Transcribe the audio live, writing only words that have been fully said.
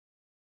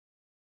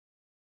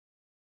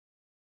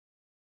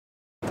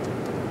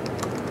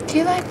Do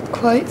you like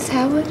quotes,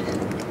 Howard?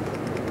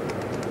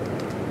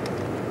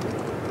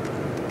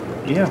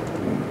 Yeah,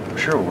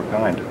 sure, what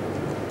kind?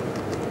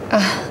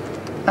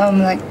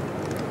 Like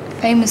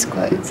famous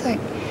quotes.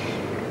 Like,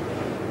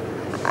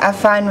 I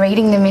find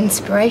reading them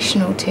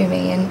inspirational to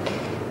me, and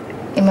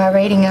in my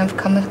reading I've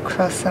come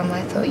across some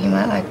I thought you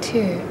might like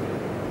too.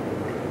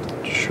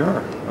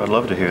 Sure, I'd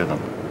love to hear them.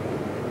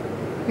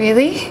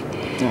 Really?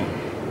 Yeah.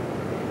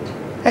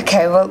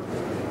 Okay, well,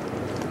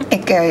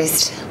 it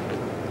goes.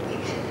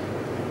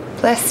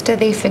 Blessed are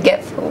the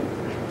forgetful,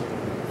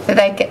 for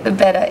they get the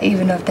better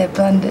even of their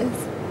blunders.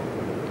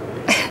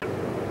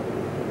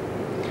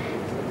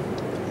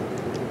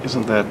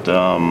 Isn't that,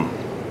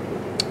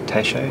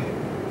 Teshe?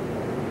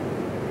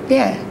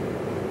 Yeah.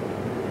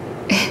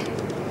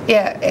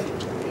 Yeah.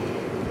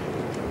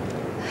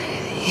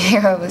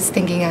 Here I was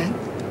thinking I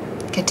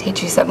could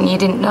teach you something you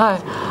didn't know.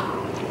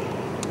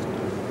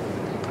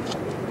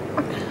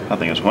 I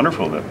think it's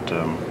wonderful that,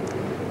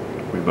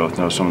 we both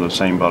know some of the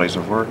same bodies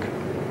of work.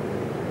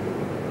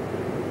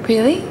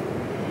 Really?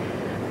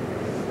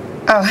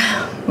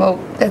 Oh, well,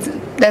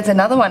 there's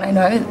another one I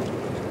know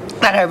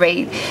that I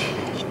read.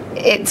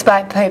 It's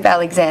by Pope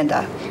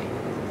Alexander.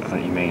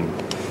 You mean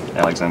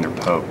Alexander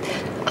Pope?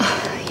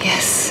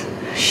 Yes.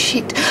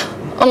 Shit.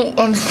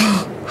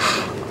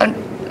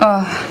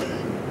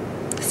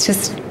 It's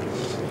just,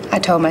 I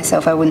told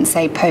myself I wouldn't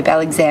say Pope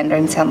Alexander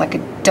and sound like a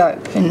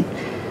dope, and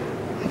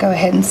I go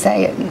ahead and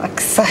say it and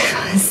like psych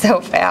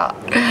myself out.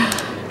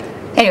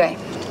 Anyway.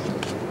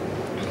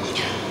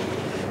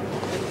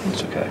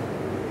 It's okay.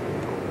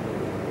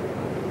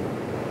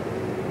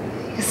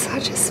 You're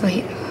such a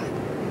sweetheart.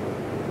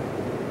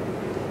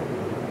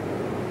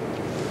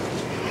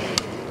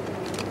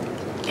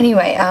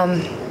 Anyway,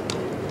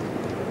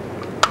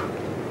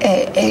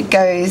 it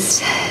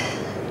goes,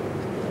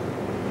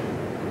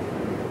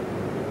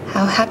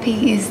 how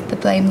happy is the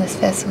blameless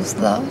vessel's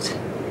lot,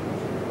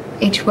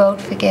 each world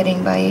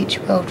forgetting by each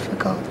world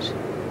forgot,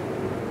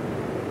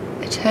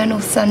 eternal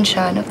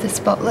sunshine of the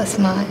spotless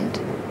mind,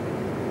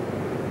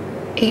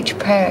 each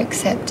prayer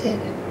accepted,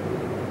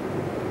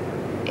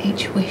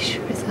 each wish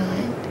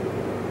resigned.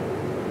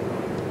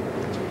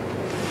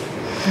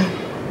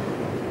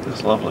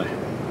 That's lovely.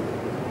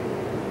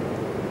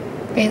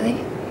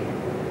 Really?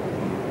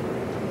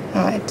 Oh,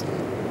 I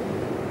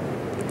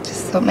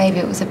just thought maybe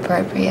it was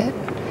appropriate.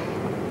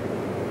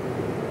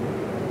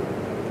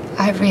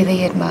 I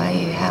really admire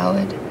you,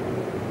 Howard,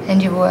 and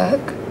your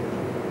work.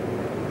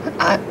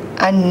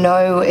 I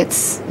know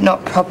it's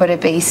not proper to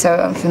be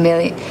so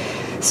familiar,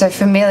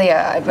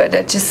 but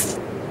I just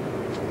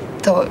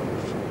thought,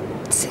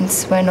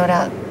 since we're not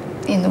out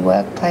in the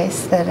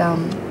workplace, that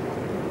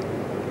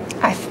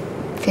I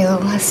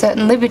feel a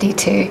certain liberty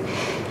to.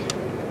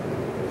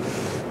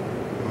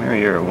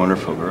 Mary, you're a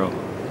wonderful girl.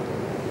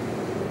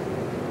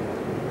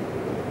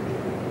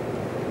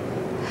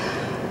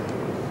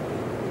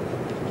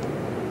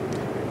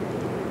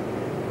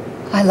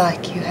 I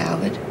like you,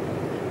 Howard.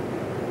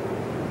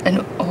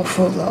 An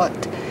awful lot.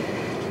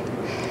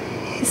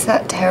 Is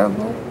that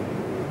terrible?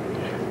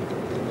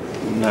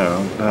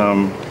 No,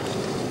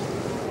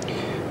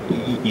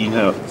 you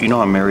know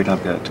I'm married and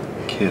I've got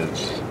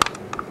kids.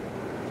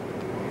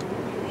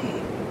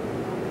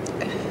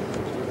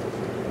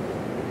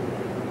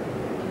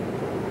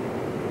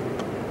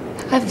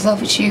 I've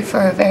loved you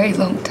for a very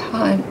long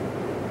time.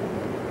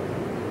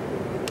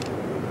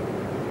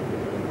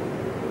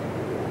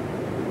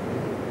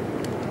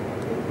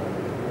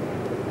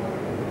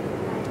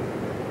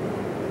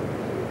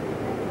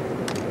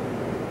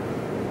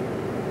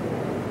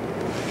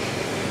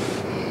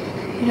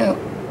 You know,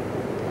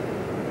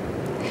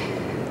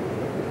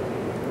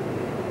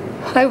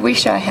 I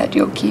wish I had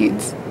your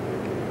kids.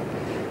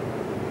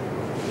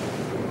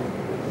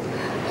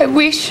 I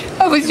wish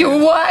I was your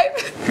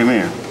wife. Come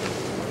here.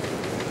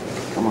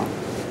 Come on.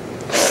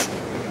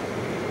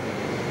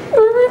 I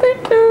really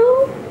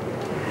do.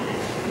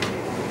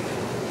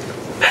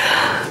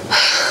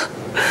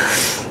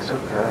 It's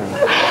okay.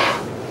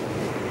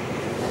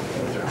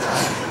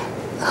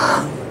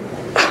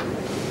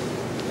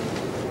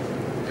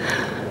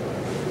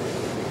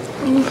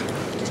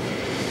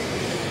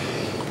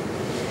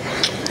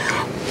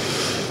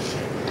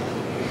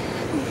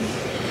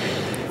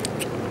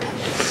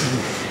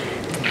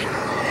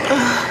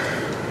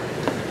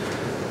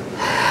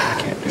 I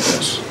can't do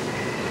this.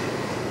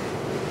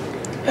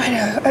 I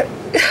know.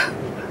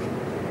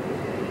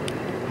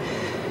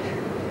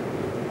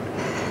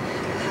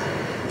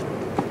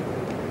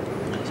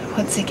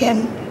 Once again,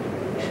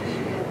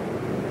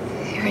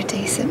 you're a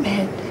decent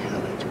man.